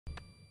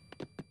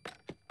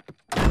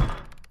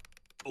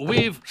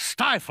We've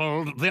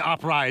stifled the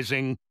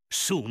uprising.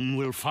 Soon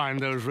we'll find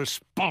those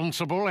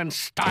responsible and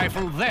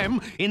stifle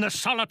them in the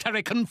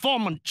solitary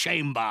confinement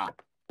chamber.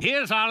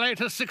 Here's our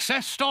latest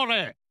success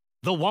story.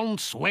 The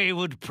once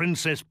wayward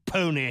Princess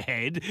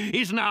Ponyhead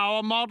is now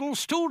a model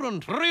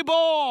student,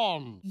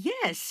 reborn.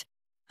 Yes,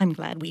 I'm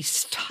glad we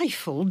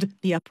stifled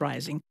the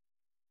uprising.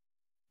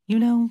 You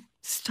know,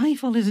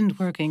 stifle isn't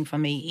working for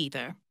me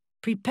either.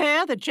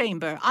 Prepare the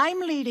chamber. I'm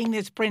leading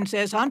this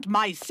princess hunt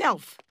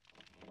myself.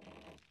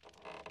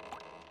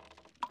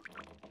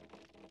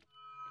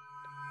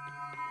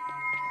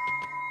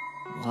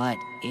 What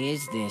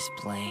is this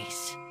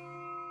place?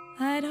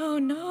 I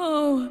don't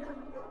know.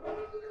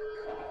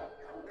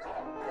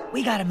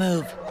 We gotta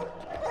move.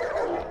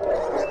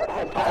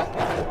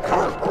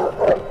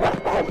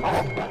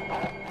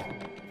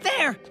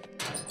 There!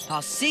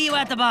 I'll see you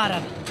at the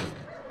bottom.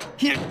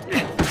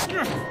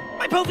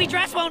 My poofy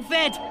dress won't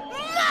fit!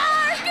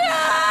 Marco!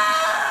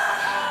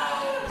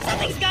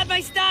 Something's got my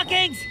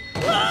stockings!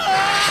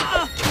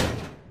 Ah!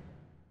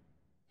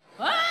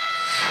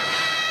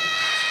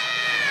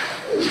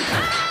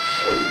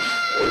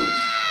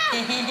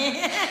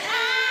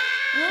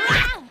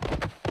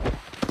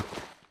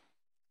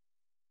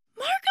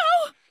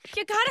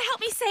 You gotta help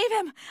me save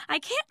him. I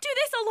can't do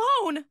this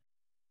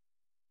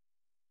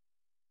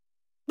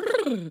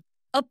alone.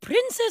 A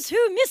princess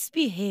who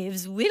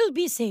misbehaves will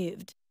be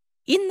saved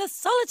in the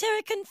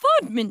solitary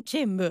confinement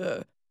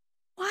chamber.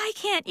 Why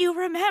can't you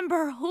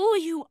remember who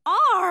you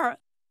are?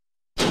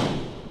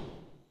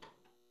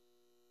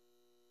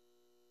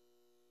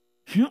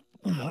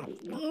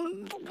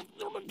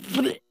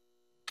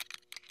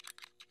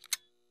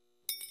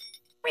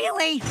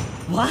 Really?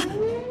 What?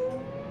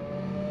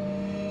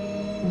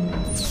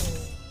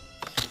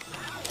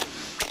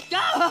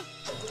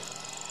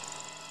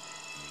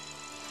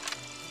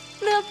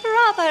 The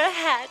proper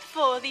hat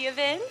for the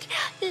event,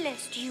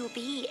 lest you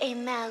be a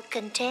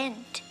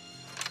malcontent.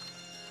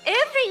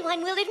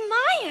 Everyone will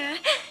admire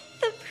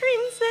the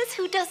princess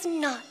who does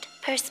not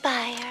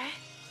perspire.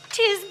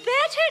 'Tis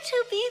better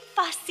to be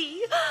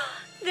fussy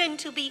than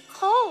to be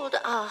called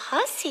a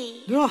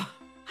hussy. Oh,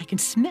 I can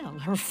smell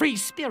her free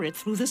spirit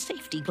through the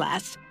safety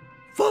glass.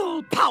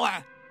 Full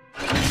power!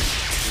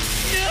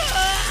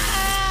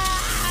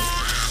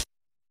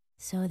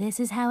 So this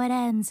is how it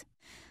ends.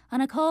 On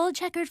a cold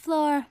checkered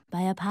floor,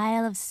 by a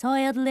pile of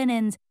soiled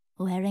linens,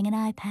 wearing an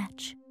eye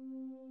patch.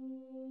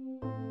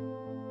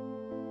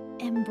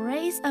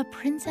 Embrace a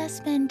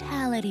princess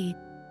mentality.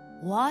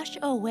 Wash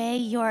away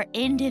your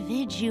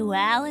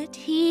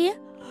individuality.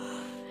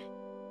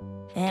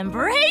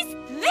 Embrace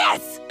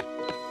this!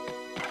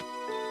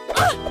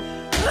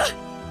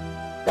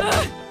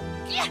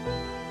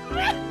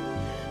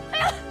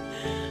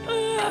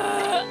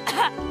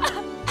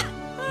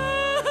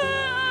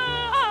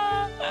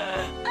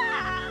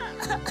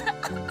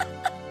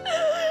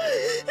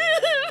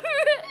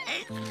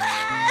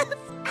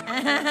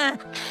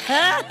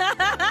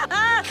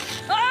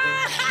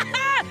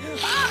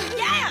 Oh,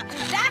 yeah!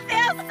 That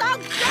feels so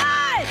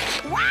good!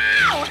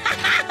 Wow!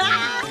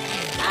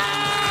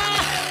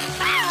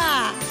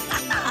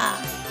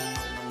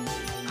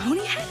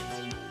 Ponyhead,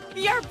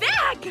 you're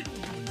back!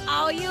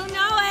 Oh, you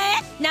know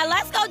it! Now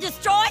let's go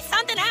destroy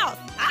something else!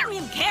 I don't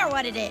even care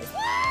what it is!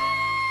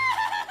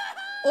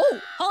 Oh,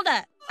 hold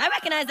up! I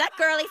recognize that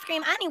girly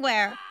scream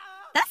anywhere!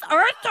 That's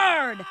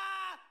Earthard!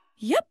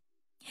 Yep,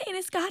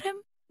 Hades got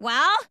him.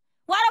 Well,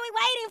 what are we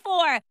waiting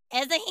for?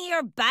 Isn't he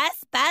your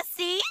best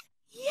bestie?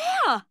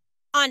 Yeah!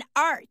 On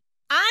Earth,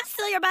 I'm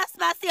still your best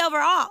bestie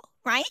overall,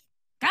 right?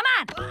 Come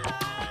on!